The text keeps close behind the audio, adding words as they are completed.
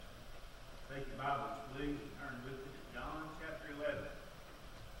Bibles, please turn with me to John chapter 11.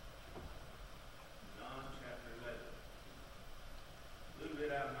 John chapter 11. A little bit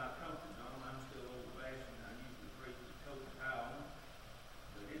out of my comfort zone. I'm still old-fashioned. I usually preach with coat and tie on.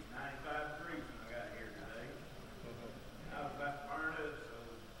 But it's 95 degrees when I got here today. And I was about to burn up, so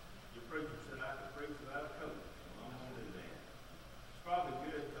your preacher said I could preach without a coat. So I'm going to do that. It's probably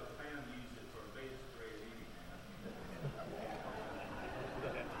good because Pam used it for a bedspread anyhow.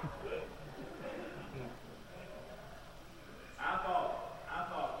 I thought,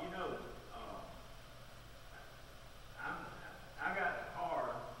 I got a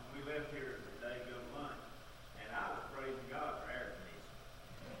car when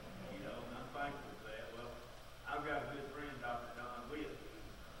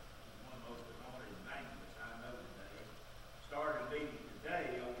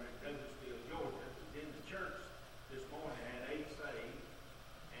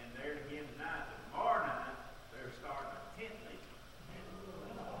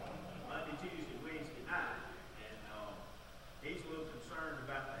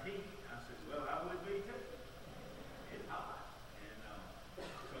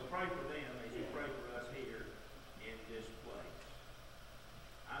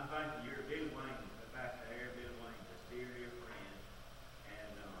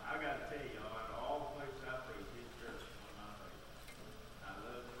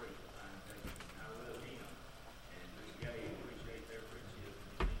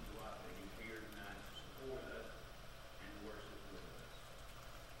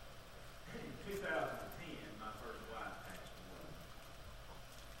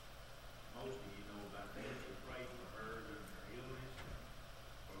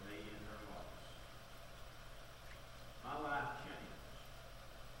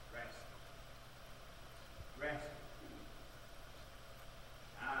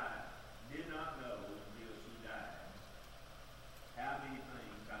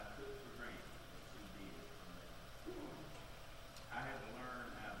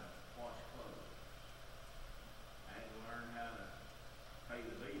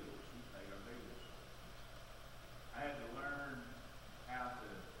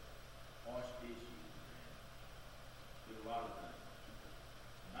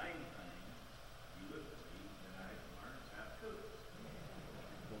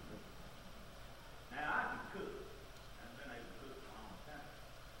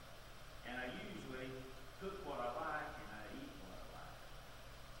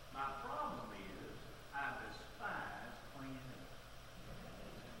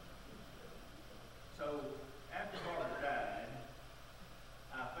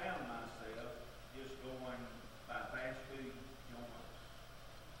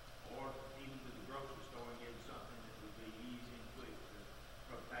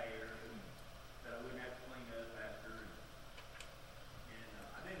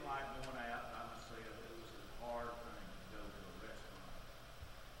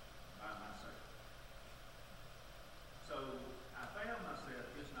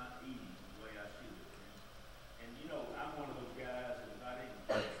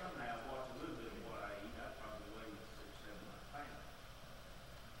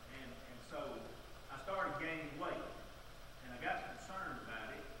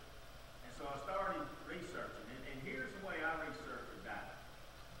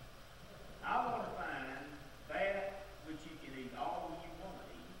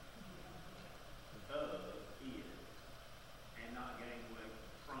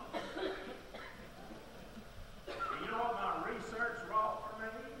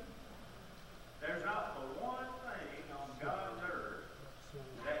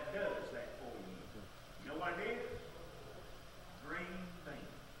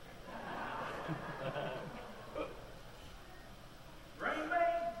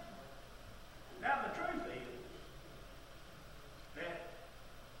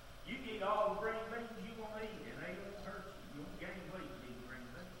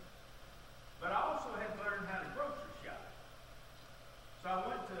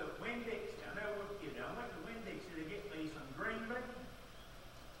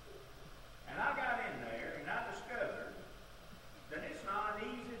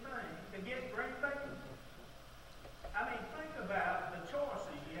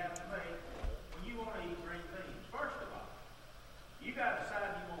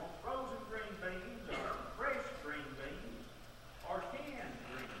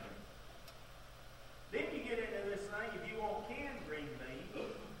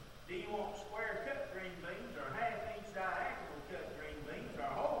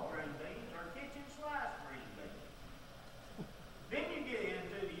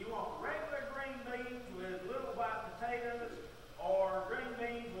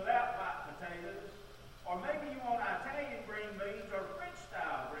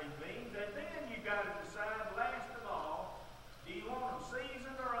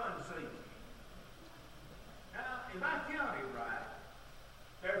seasoned or unseasoned. Now, if I counted right,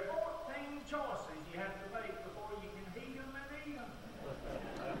 there are 14 choices you have to make before you can heat them and eat them.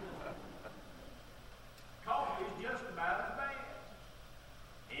 Coffee is just about as bad.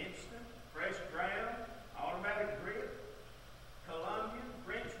 Instant, fresh ground, automatic drip, Colombian,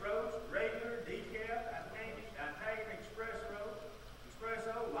 French roast, regular, decaf, Italian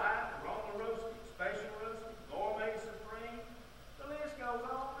espresso, light, aroma roasted, special roasted, gourmet supreme. The list goes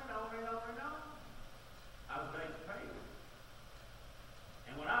on and on and on and on. I was dating Pam.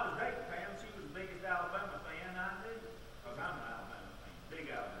 And when I was dating Pam, she was the biggest Alabama fan I knew. Because I'm an Alabama fan, big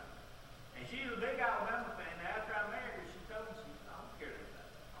Alabama. And she was a big Alabama fan. Now, after I married her, she told me, I don't care about that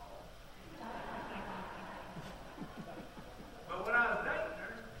all. But when I was dating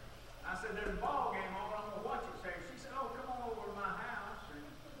her, I said, there's a ball game on, I'm going to watch it Saturday. She said, oh, come on over to my house, and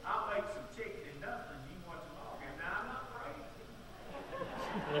I'll make some chicken and dumplings. You can watch the ball game. Now, I'm not crazy.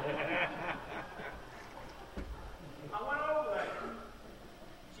 I went over there.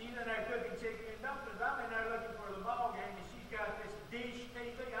 She's in there cooking chicken and dumplings. I'm in there looking for the ball game, and she's got this dish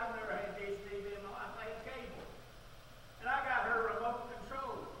TV. I've never had dish TV in my life. I had cable. And I got her remote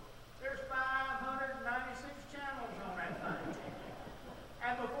control. There's 596 channels on that thing.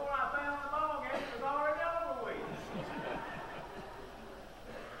 And before I found the ball game, it was already over with.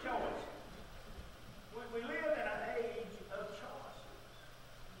 Choice. We live in an age of choices.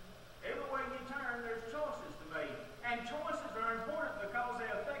 Every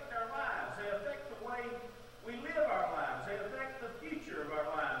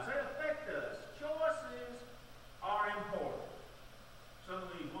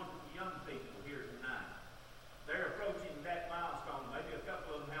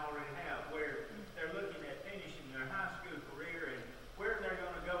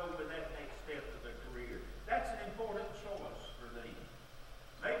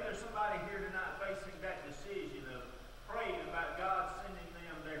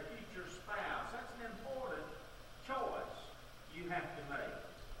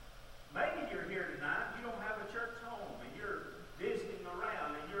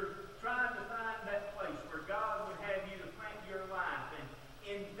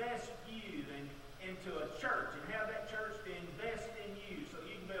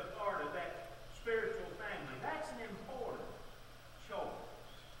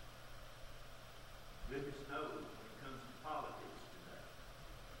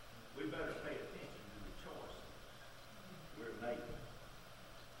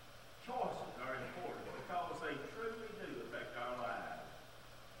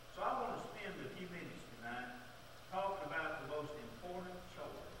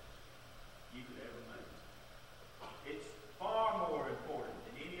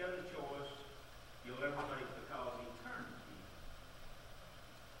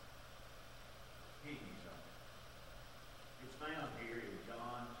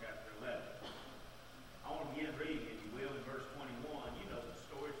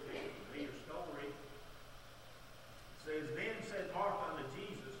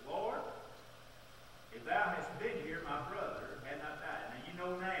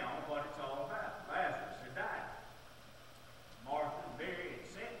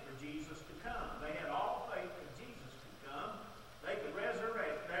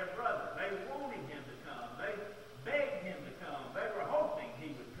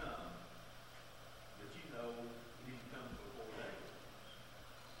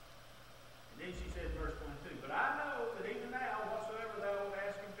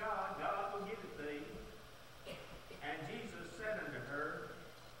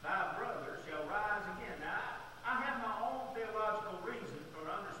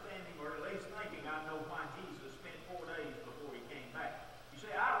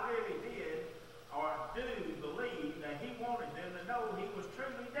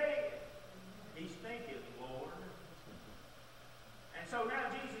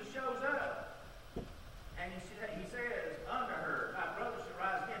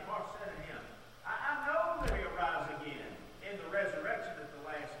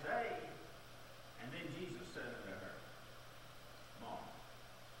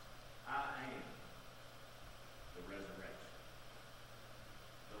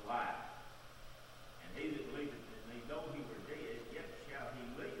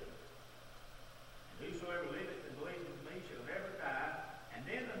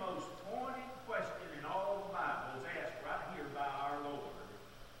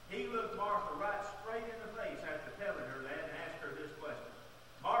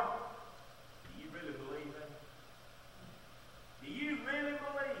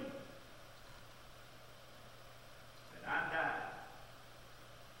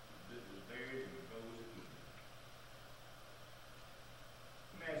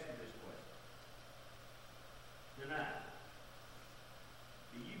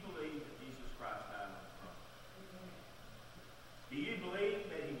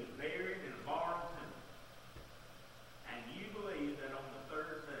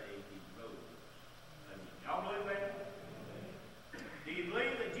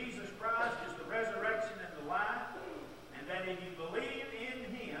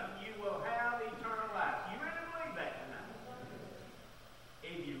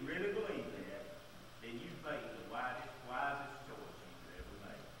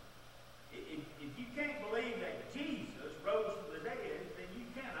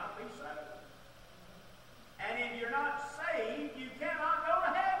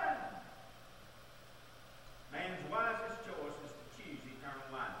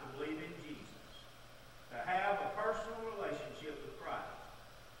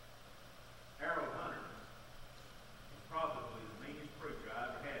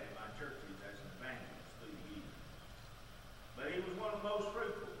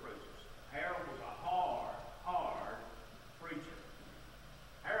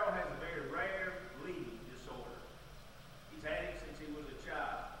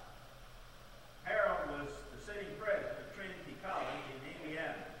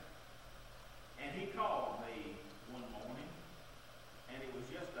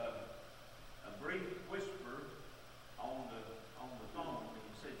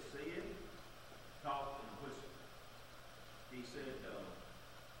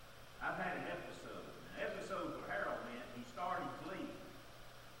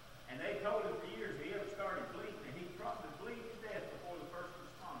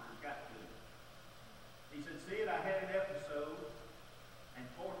Sid, I had an episode, and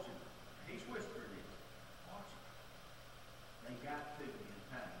fortunately, he's whispering it. Fortunately, they got to me in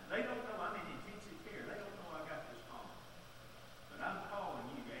time. They don't know I'm in intensive care. They don't know I got this phone. But I'm calling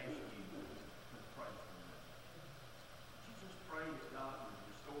you to ask you to pray for me. Would you just pray that God would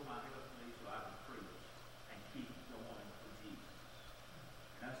restore my health to me so I can preach and keep going for Jesus?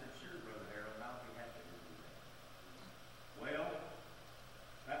 And I said, sure, Brother Harold, I'll be happy to do that. Well,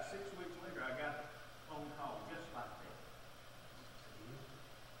 about 6 weeks later, I got a phone call just like that.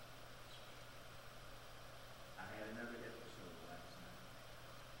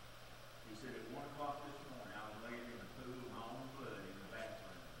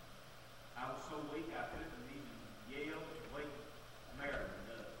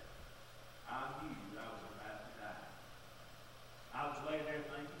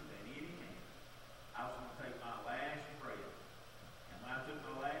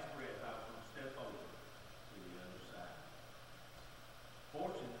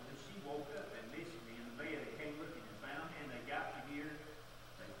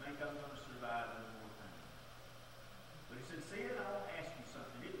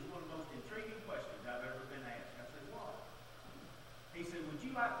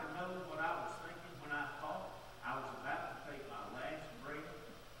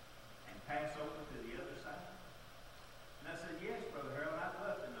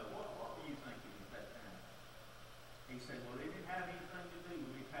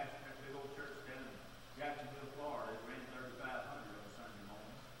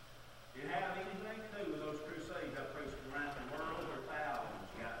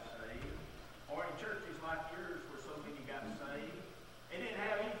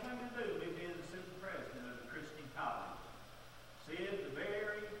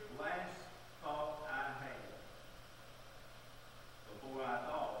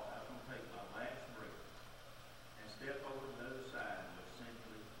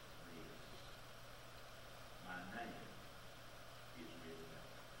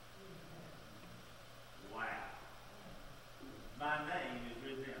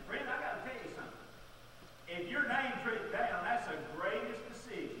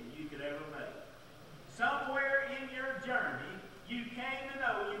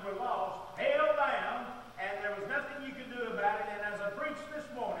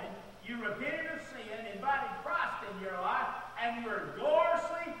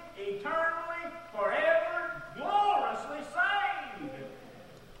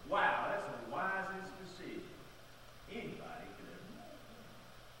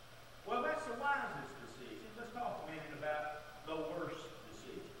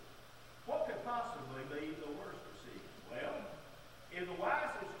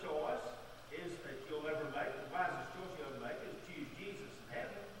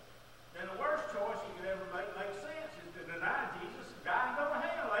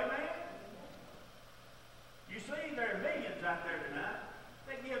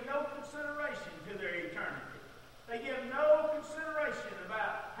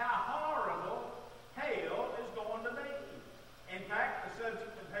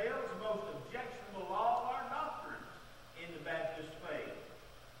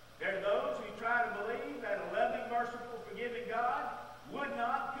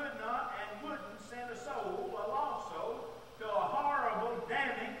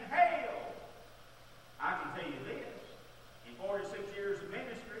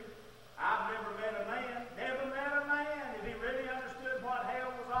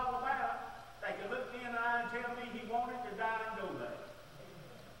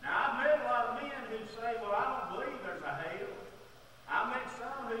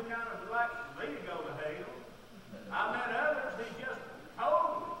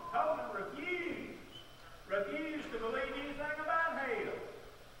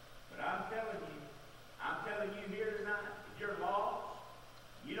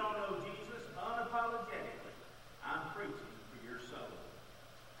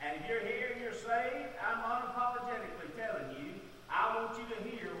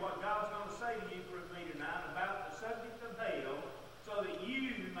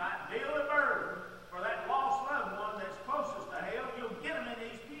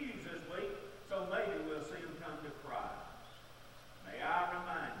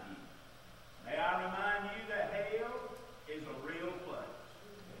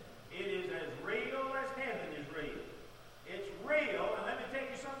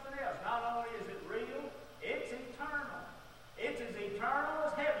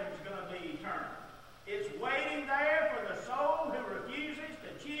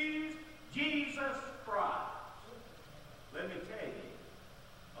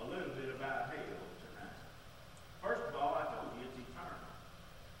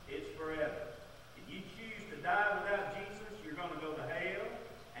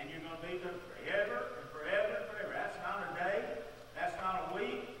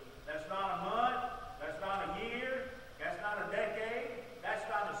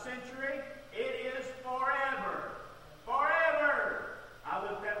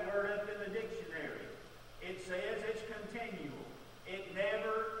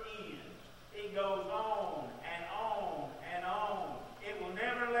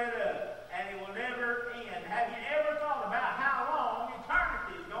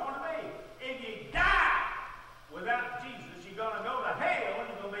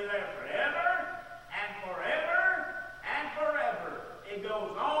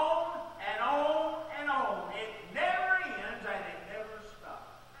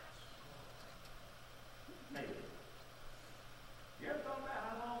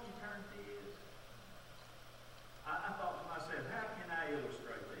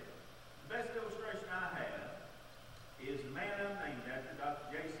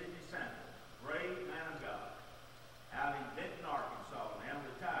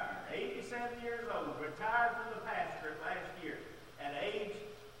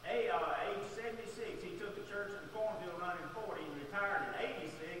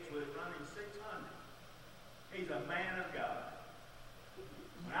 He's a man of God.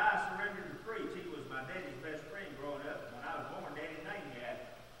 When I surrendered to preach, he was my daddy's best friend growing up. When I was born, Daddy named me after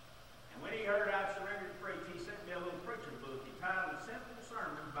him. And when he heard I'd surrendered to preach, he sent me a little preacher book entitled Simple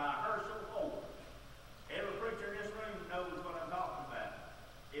Sermons by Herschel Ford. Every preacher in this room knows what I'm talking about.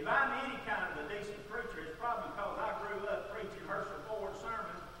 If I'm any kind of a decent preacher, it's probably because I grew up preaching Herschel Ford's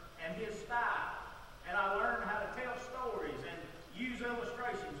sermons and his style. And I learned how to tell stories and use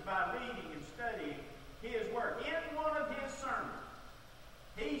illustrations by reading and studying his work. In one of his sermons,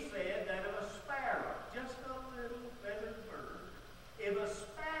 he said that if a sparrow, just a little feathered bird, if a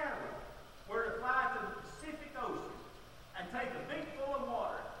sparrow were to fly to the Pacific Ocean and take a big full of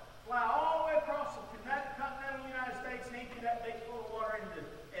water, fly all the way across the continental United States and empty that big full of water into the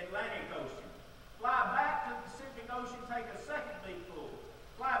Atlantic Ocean, fly back to the Pacific Ocean, take a second big full,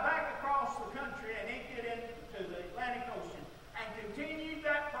 fly back across the country and empty it into the Atlantic Ocean, and continue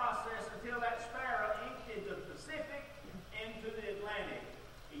that process until that sparrow emptied the Pacific into the Atlantic,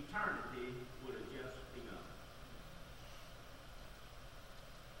 eternity would have just begun.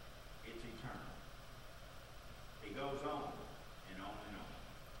 It's eternal. It goes on and on and on.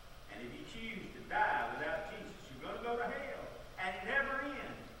 And if you choose to die without Jesus, you're going to go to hell. And it never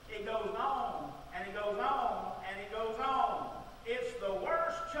ends. It goes on and it goes on and it goes on. It's the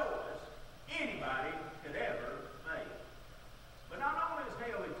worst choice anybody could ever make. But not only is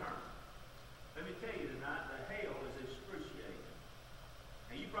hell eternal, let me tell you tonight that hell is excruciating.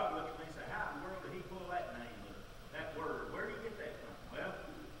 And you probably look at me and say, how in the world did he pull that name up? That word. Where did he get that from? Well,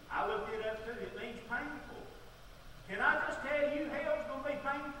 I looked it up too. It means painful. Can I just tell you hell's going to be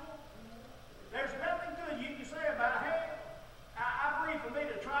painful? There's nothing good you can say about hell. I believe for me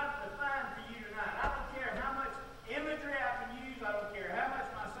to try to define for you tonight. I don't care how much imagery I can use. I don't care how much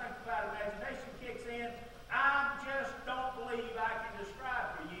my sanctified imagination kicks in. I just don't believe I can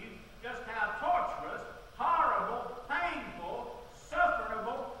describe for you just how torturous, horrible, painful,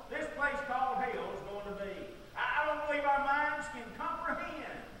 sufferable this place called hell is going to be. I don't believe our minds can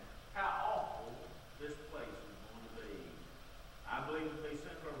comprehend how awful this place is going to be. I believe it will be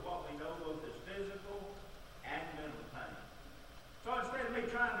similar to what we know both as physical and mental pain. So instead of me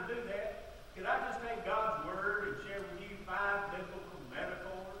trying to do that, could I just take God's word and share with you 5 biblical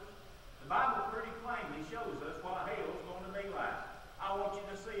metaphors? The Bible pretty plainly shows us what hell is going to be like. I want you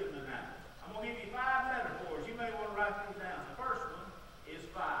to see them tonight. I'm going to give you 5 metaphors. You may want to write these down. The first one is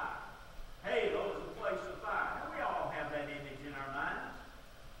fire. Hell is a place of fire. Now, we all have that image in our minds.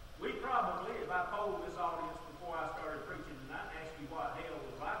 We probably, if I polled this audience before I started preaching tonight and asked you what hell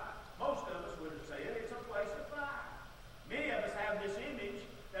was like, most of us would have said it's a place of fire. Many of us have this image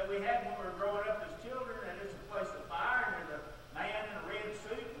that we had when we were growing up as children, that it's a place of fire, and there's a man in a red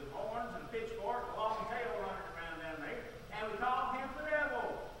suit with horns and a pitchfork, a long tail running around down there, and we call him the devil.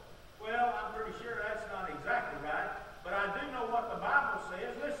 Well, I'm pretty sure that's not exactly right, but I do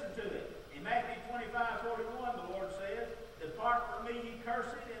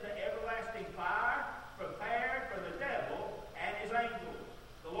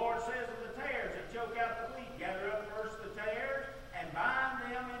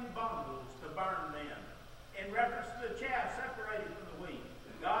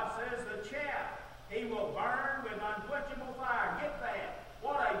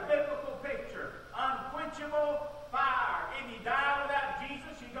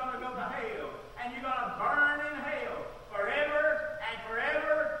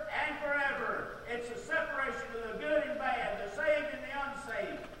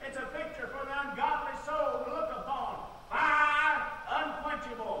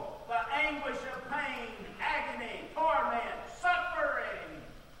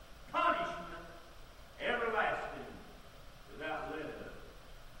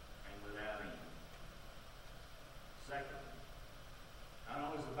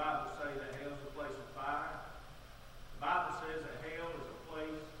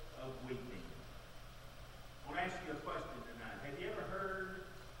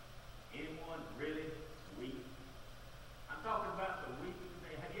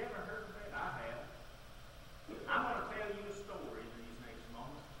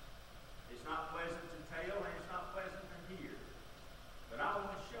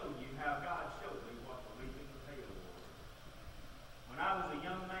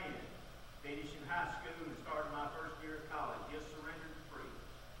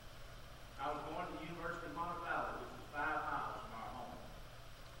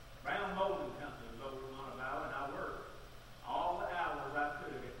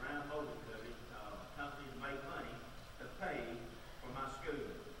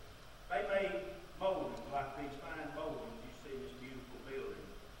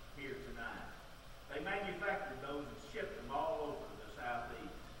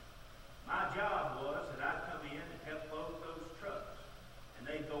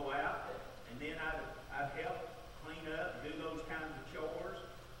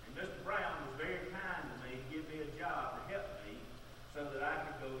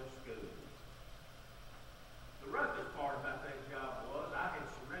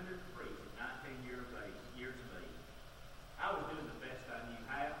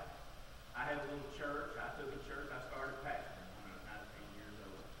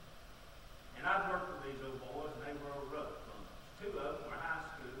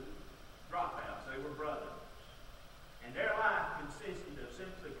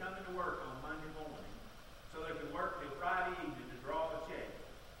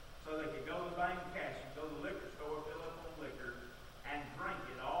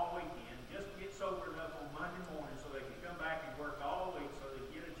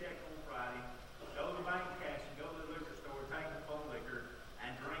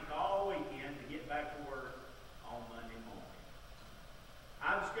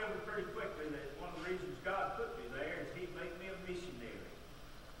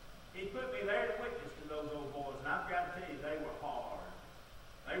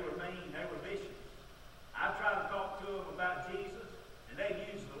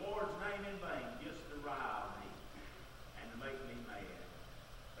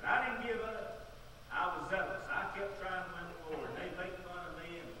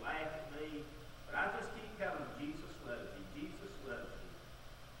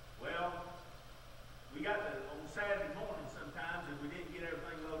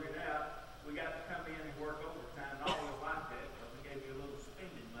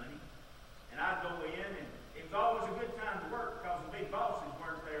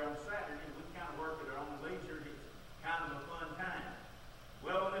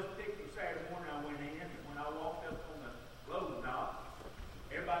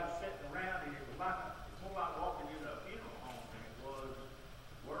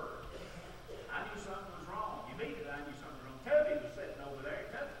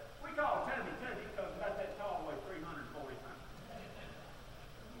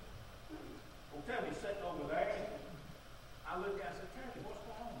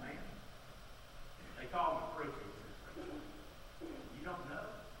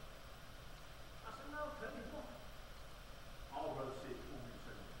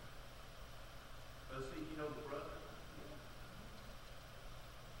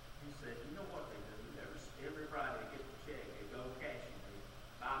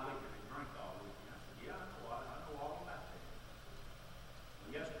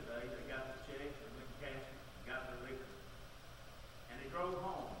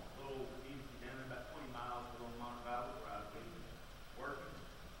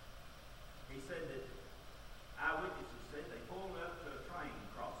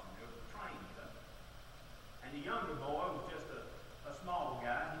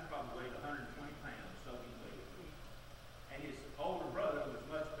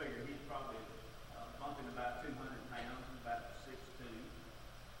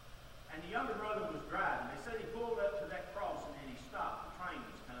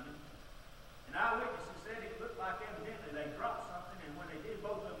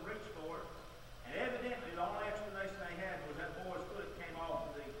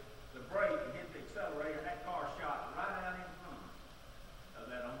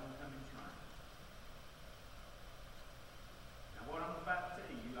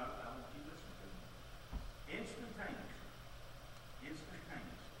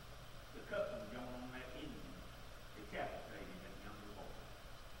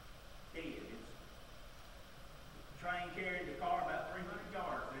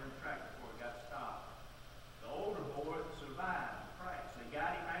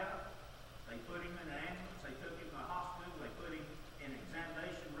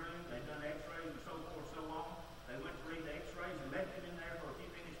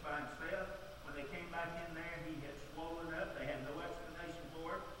back in there. He had swollen up. They had no explanation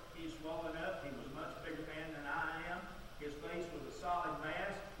for it. He had swollen up. He was a much bigger man than I am. His face was a solid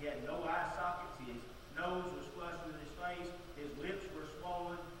mass. He had no eye sockets. His nose was flush with his face. His lips were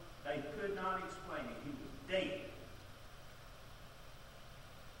swollen. They could not explain it. He was dead.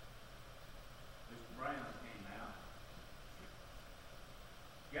 Mr. Brown came out.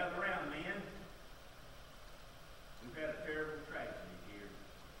 Gather around, men. We've had a terrible tragedy here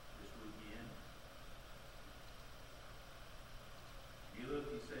this weekend. He looked,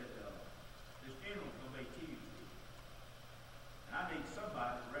 he said, this funeral's going to be Tuesday. And I need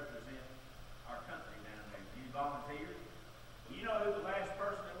somebody to represent our country down there. Do you volunteer? Well, you know who the last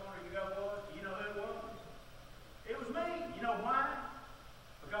person that wanted to go was? Do you know who it was? It was me. You know why?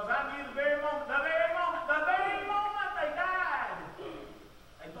 Because I knew the very moment they died,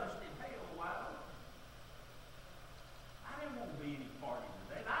 they busted hell wide open. I didn't want to be any party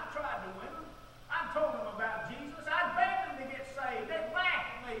today. I tried to win them. I told them about Jesus. I begged them to get saved. They'd laugh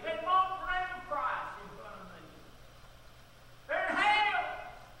at me. They'd mock the name of Christ in front of me. They're in hell.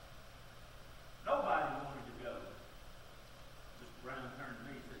 Nobody wanted to go. Mr. Brown turned to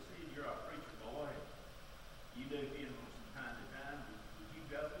me and said, "See, you're a preacher boy. You do funerals from time to time. Would you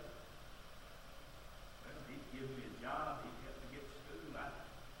go?" Well, he'd give me a job. He'd help me get to school. I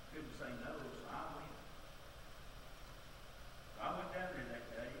couldn't say no, so I went. I went down there that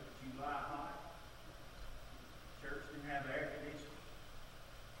day, July hot. Church didn't have air conditioning.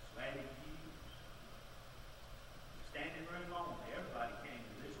 Slatted pews. Standing room only. Everybody came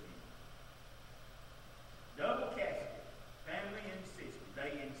to this meeting. Double casket. Family insisted.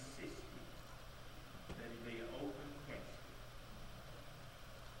 They insisted that it be an open casket.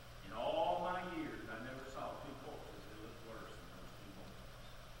 In all my years, I never saw two corpses that looked worse than those two boys.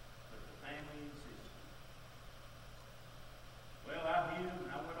 But the family insisted. Well, I viewed them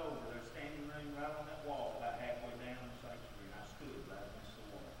and I went over their standing room right on that wall about halfway down the sanctuary, and I stood right against the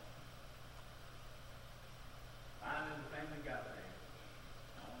wall. Finally, the family got there.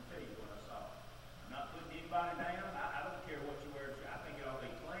 I want to tell you what I saw. I'm not putting anybody down. I don't care what you wear. I think it ought to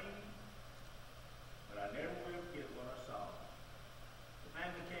be clean. But I never will forget what I saw. The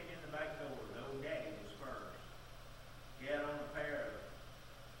family came in the back door. The old daddy was first. He had on a pair of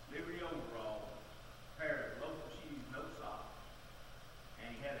Liberty overalls, a pair of local shoes, no socks. And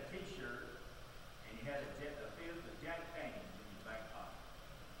he had a t-shirt, and he had a fifth of Jack Daniels in his back pocket.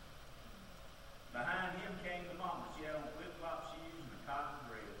 Behind him came the mama. She had on flip-flop shoes and a cotton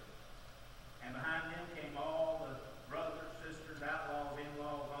dress. And behind them came all the brothers, sisters, outlaws,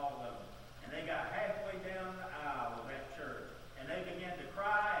 in-laws, all of them. And they got halfway down the aisle of that church. And they began to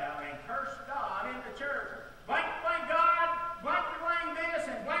cry out and curse God in the church. Blank, blank God, blank, blank this,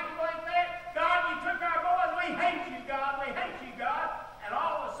 and blank, blank that. God, you took our boys. We hate you, God. We hate you, God. And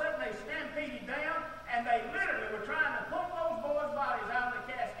all of a sudden they stampeded down, and they literally were trying to pull those boys' bodies out of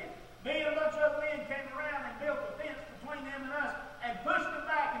the casket. Me and a bunch of other men came around and built a fence between them and us and pushed them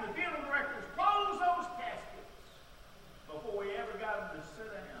back, and the funeral directors closed those caskets before we ever got them to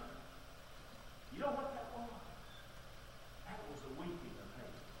sit down. You know what that was? That was the weeping of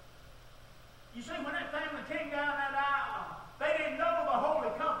hate. You see, when that family came down that aisle, they didn't know the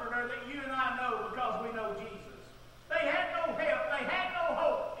Holy Comforter that you and I know because we know Jesus. They had no help. They had no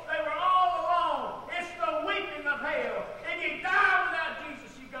hope. They were all alone. It's the weeping of hell. If you die without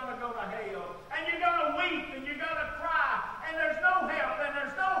Jesus, you're going to go to hell. And you're going to weep and you're going to cry. And there's no help and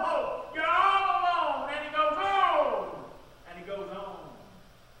there's no hope. You're all alone. And he goes on. And he goes on.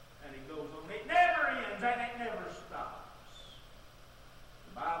 And he goes on. It never ends and it never stops.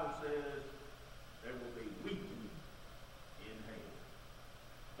 The Bible says there will be weeping in hell.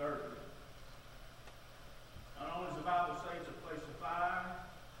 Thirdly, not only does the Bible say it's a place of fire,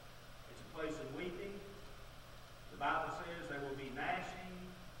 it's a place of weeping, the Bible says there will be gnashing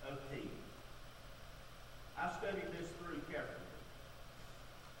of teeth. I studied this through carefully.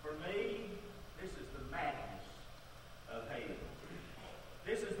 For me, this is the madness of hell.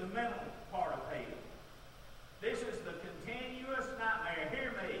 This is the mental part of hell. This is the continuous nightmare.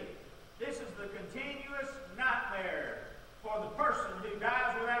 Hear me. This is the continuous nightmare for the person who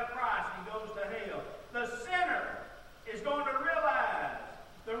dies without Christ and goes to hell. The sinner is going to realize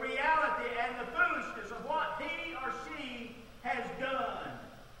the reality and the foolishness of what he or she has done.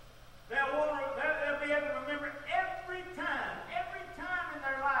 They'll be able to remember every time in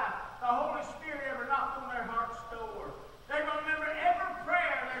their life the Holy Spirit ever knocked on their heart's door. They're going to remember every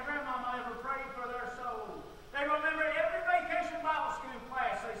prayer their grandmama ever prayed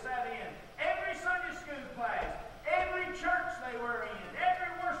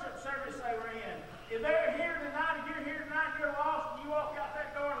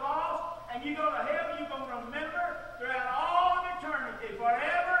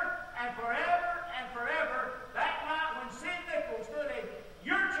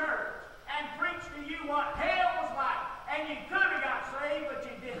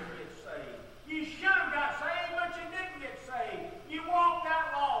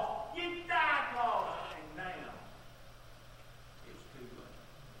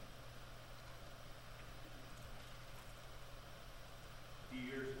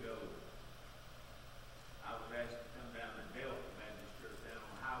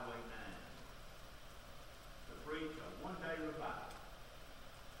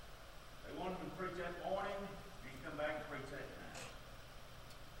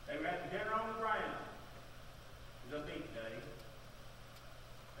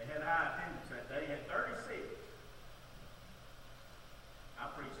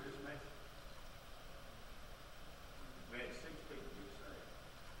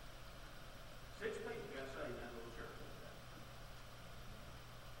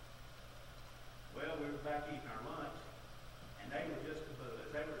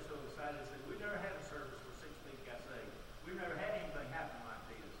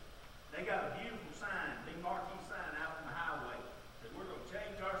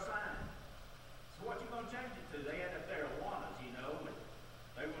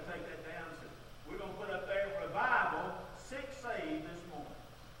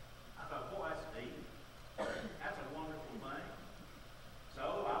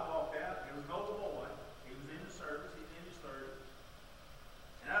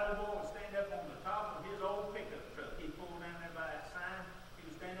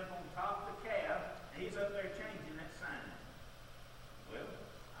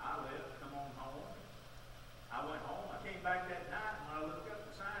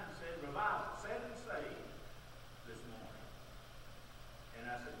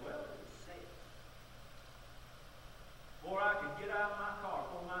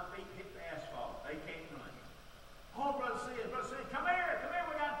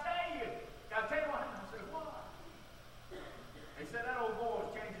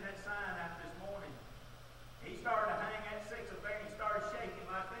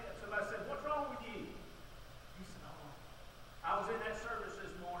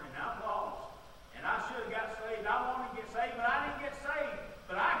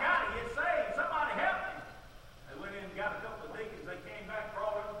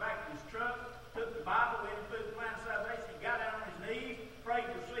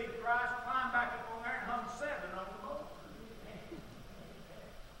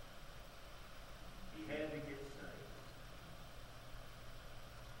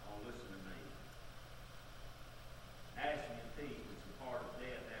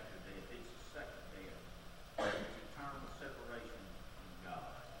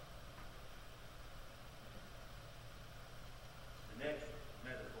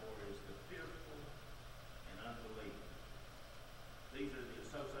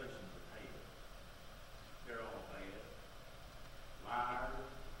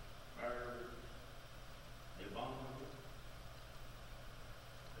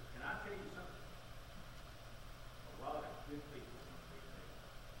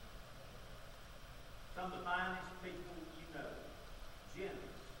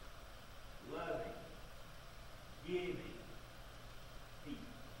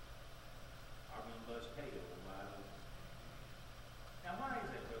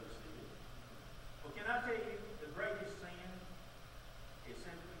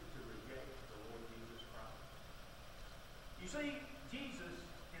see, Jesus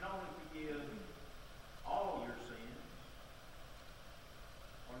can only forgive all your sins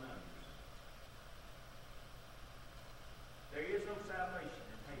or none of your sins. There is no salvation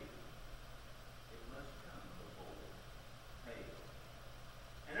in hell. It must come before hell.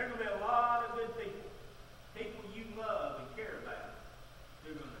 And there are going to be a lot of good people, people you love and care about,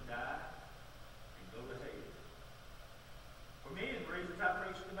 who are going to die and go to hell. For me, and the reasons I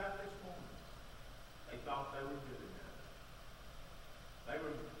preached about this morning, they thought they were good enough. They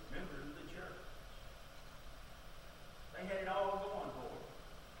were members of the church. They had it all going for them.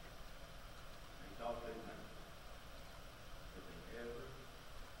 They thought they'd make it. But they never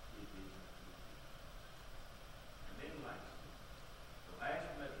did. And then lastly, the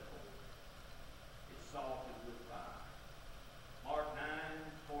last metaphor is salted with fire. Mark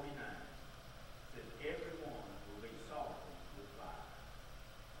 9:49 says, everyone will be salted with fire.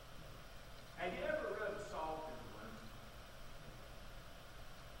 Have you ever rubbed salt in a wound?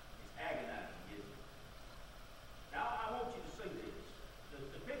 It's agonizing, isn't it? Now, I want you to see this.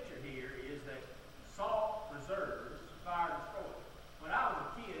 The picture here is that salt preserves, fire destroys. When I was a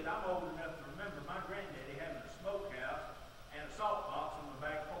kid, I'm old enough to remember my granddaddy having a smokehouse and a salt box on the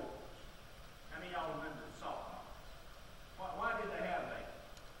back porch. How many of y'all remember the salt box? Why did they have that?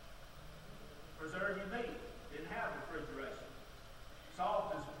 Preserve your meat. Didn't have refrigeration.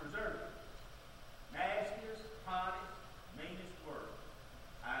 Salt is a preservative. Nastiest, hottest, meanest work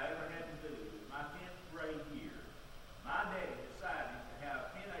I ever had to do was my 10th grade year. My daddy decided to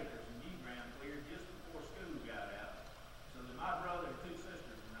have 10 acres of new ground cleared just before school got out so that my brother and two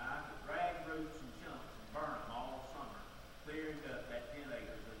sisters and I could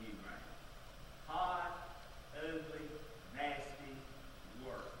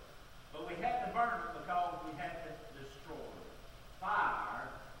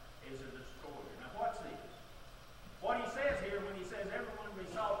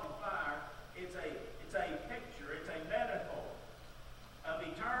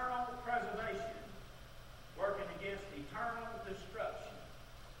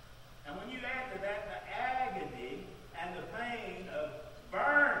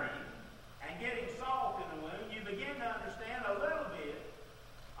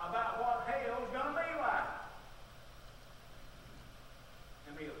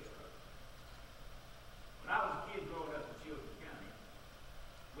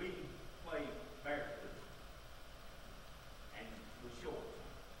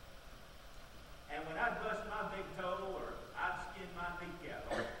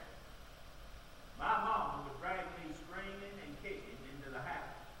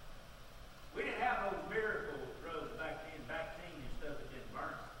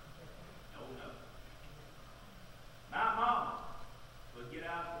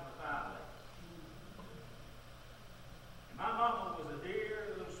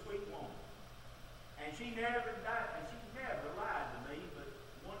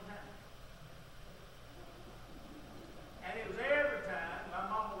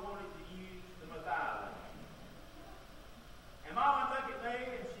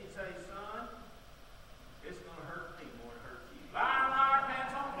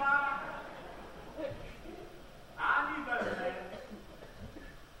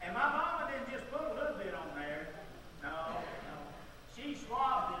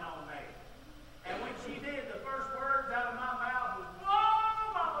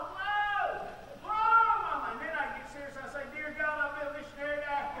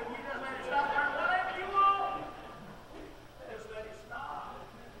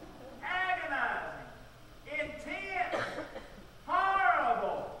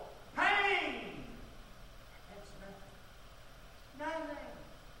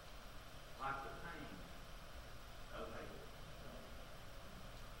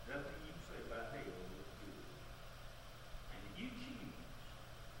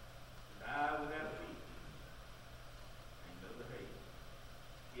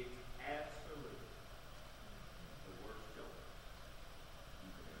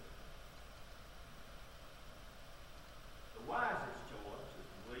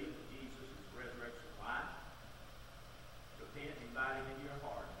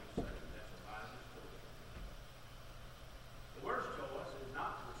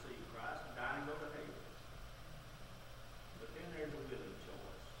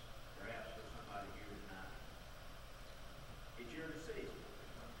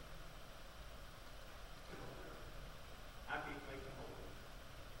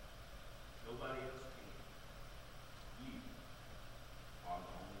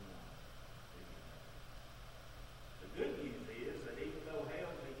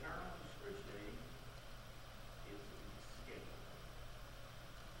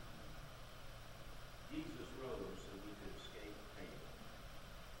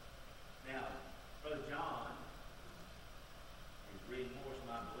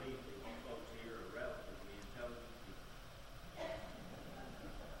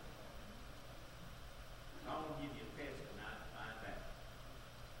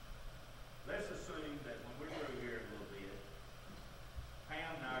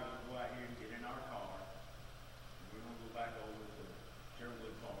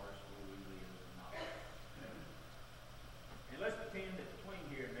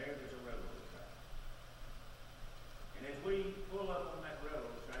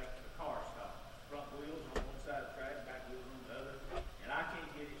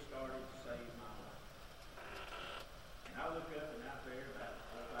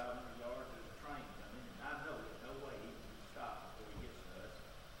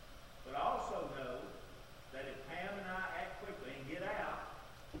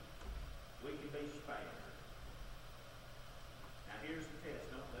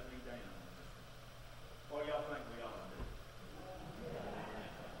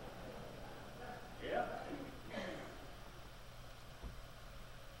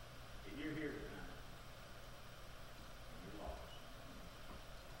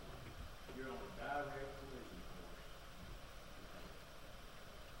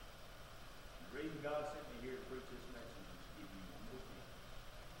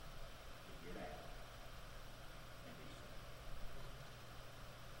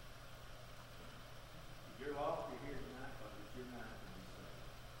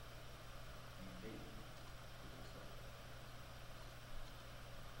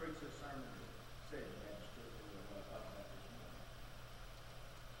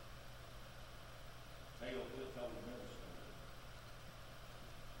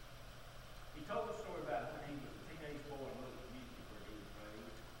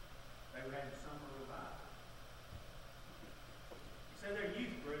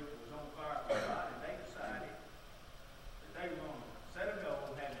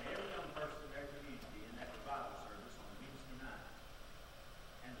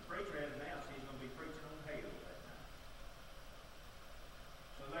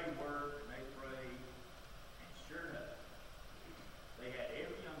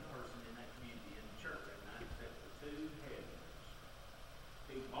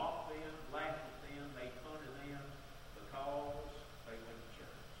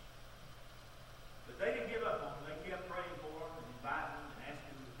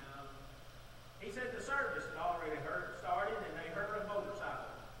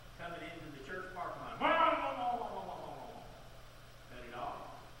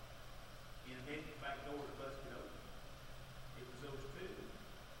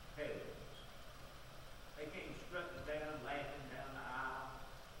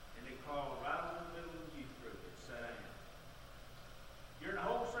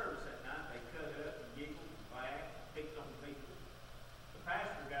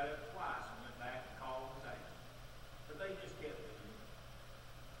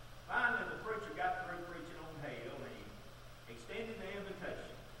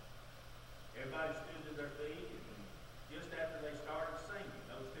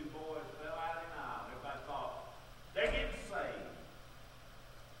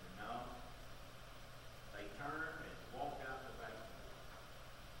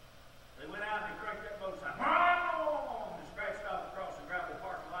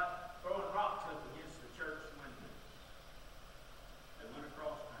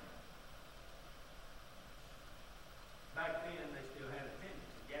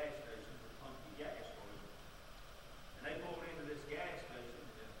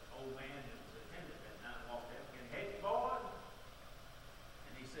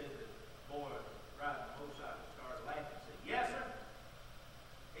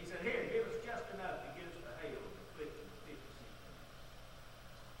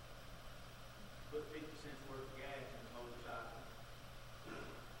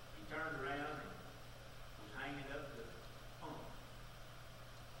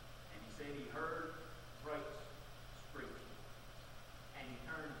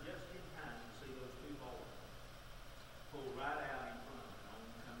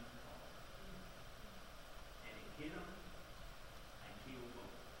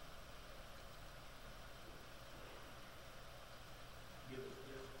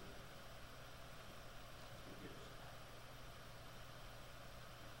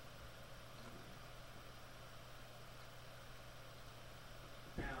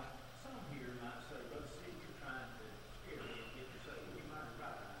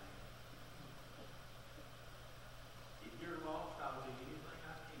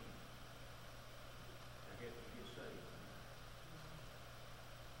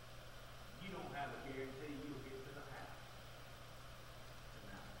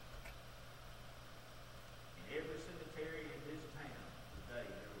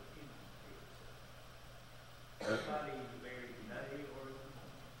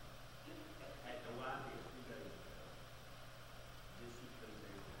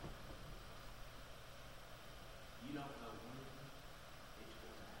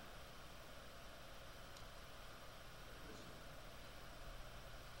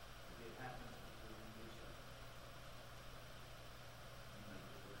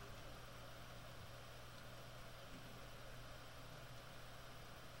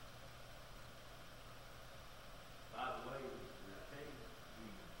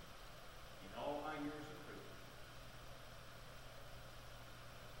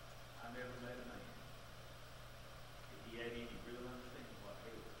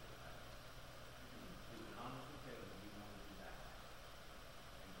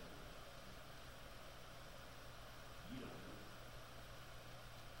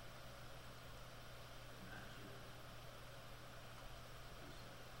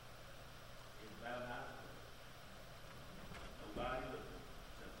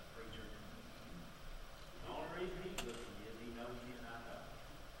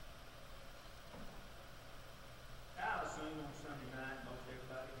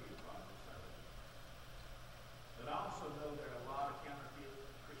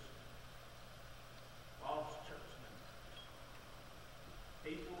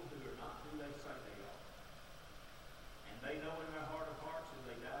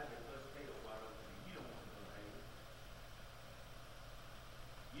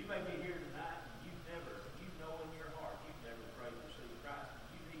may be here tonight and you know in your heart, you've never prayed to receive Christ, and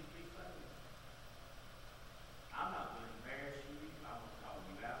you need to be saved. I'm not going to embarrass you. I won't call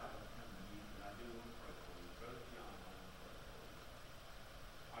you out. I won't come to you, but I do want to pray for you. Brother John, I want to pray for you.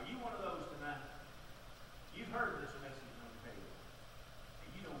 Are you one of those tonight? You've heard this message on tape, and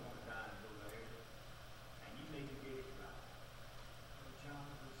you don't want to die and go there, and you need to get it right. Brother John,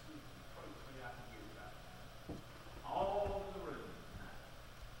 let's see if you pray for me. I can get it right now. All over the room tonight.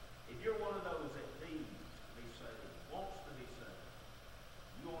 If you're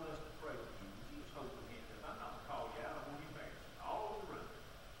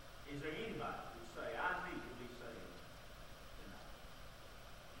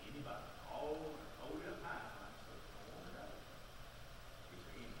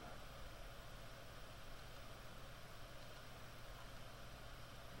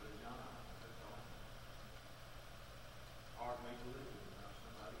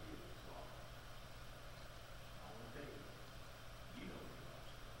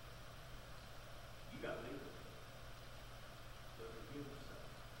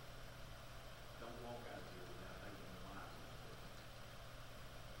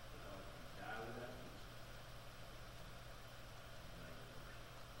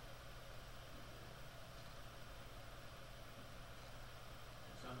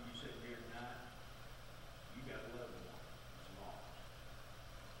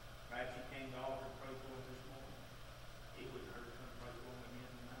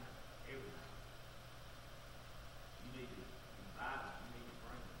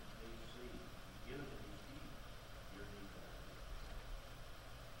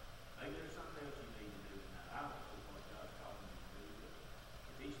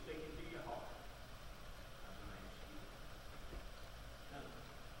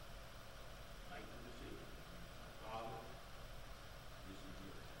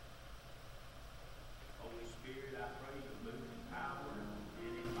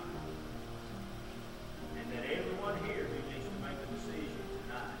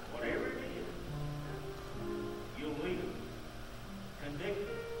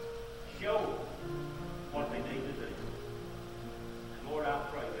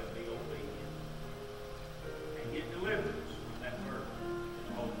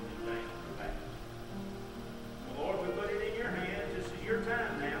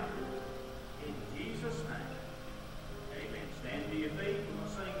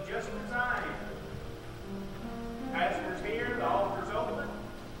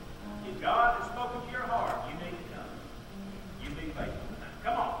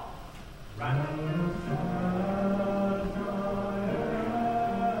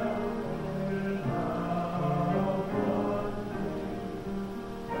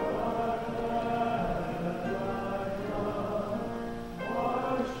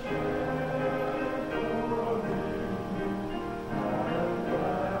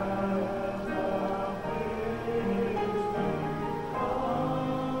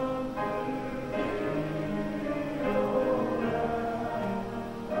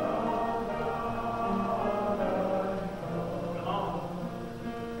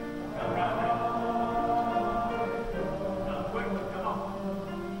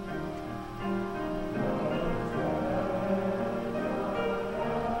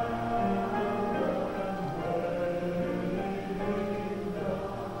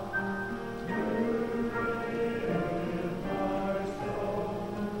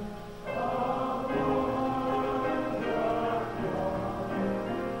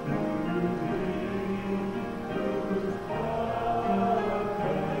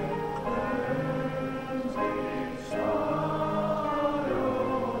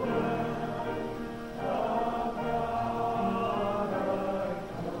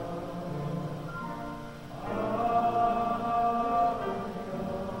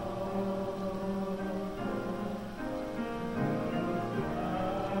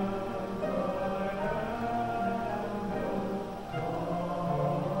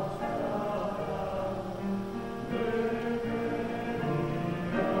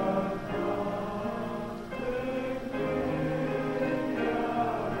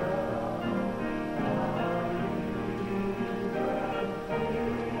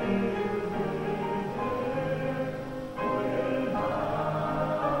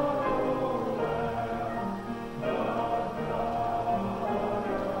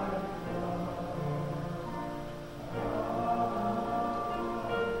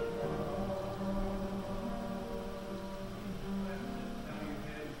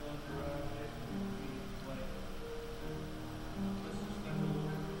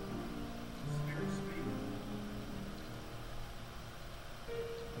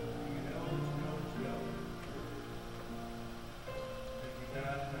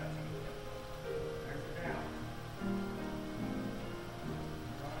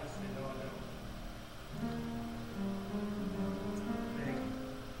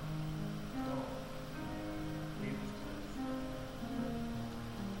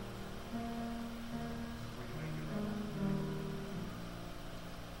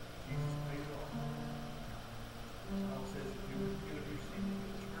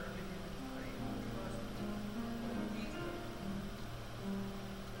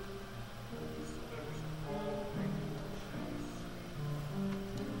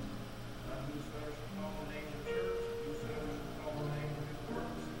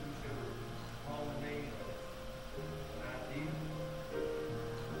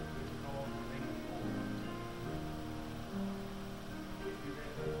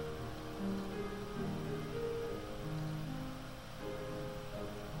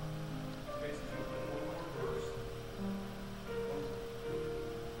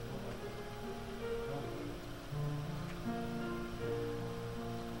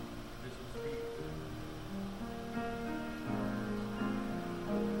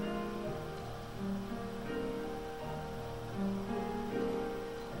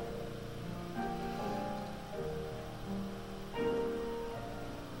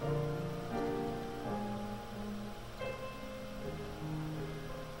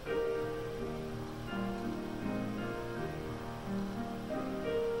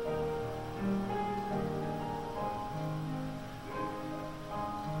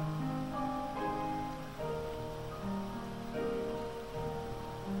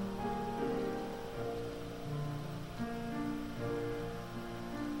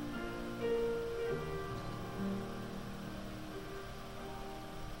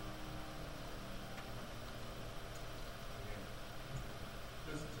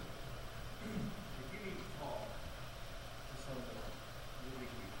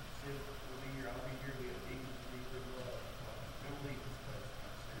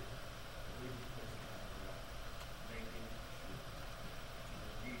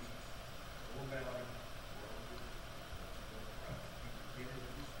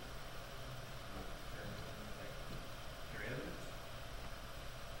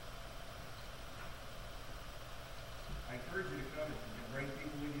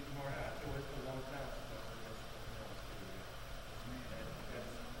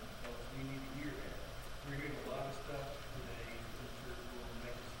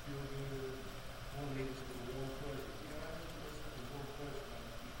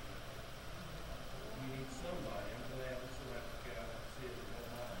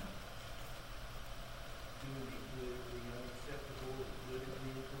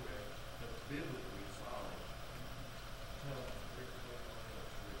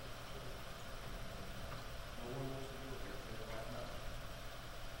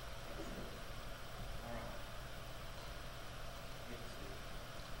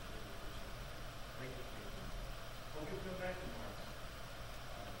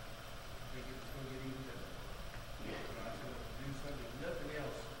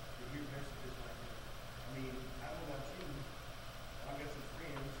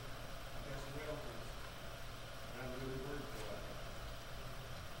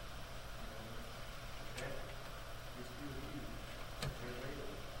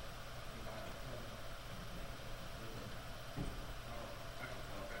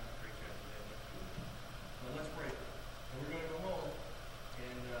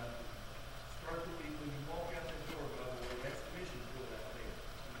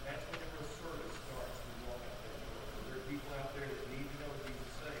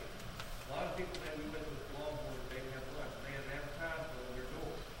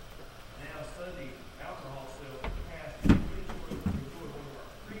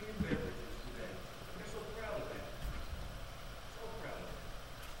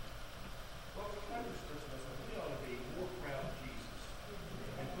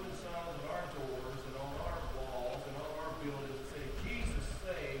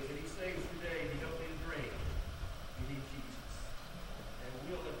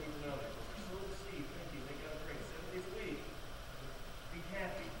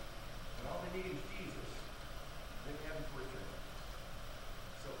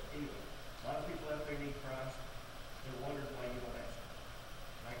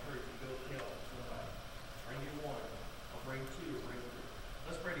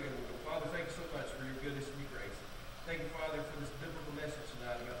this biblical message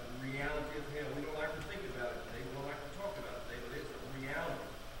tonight about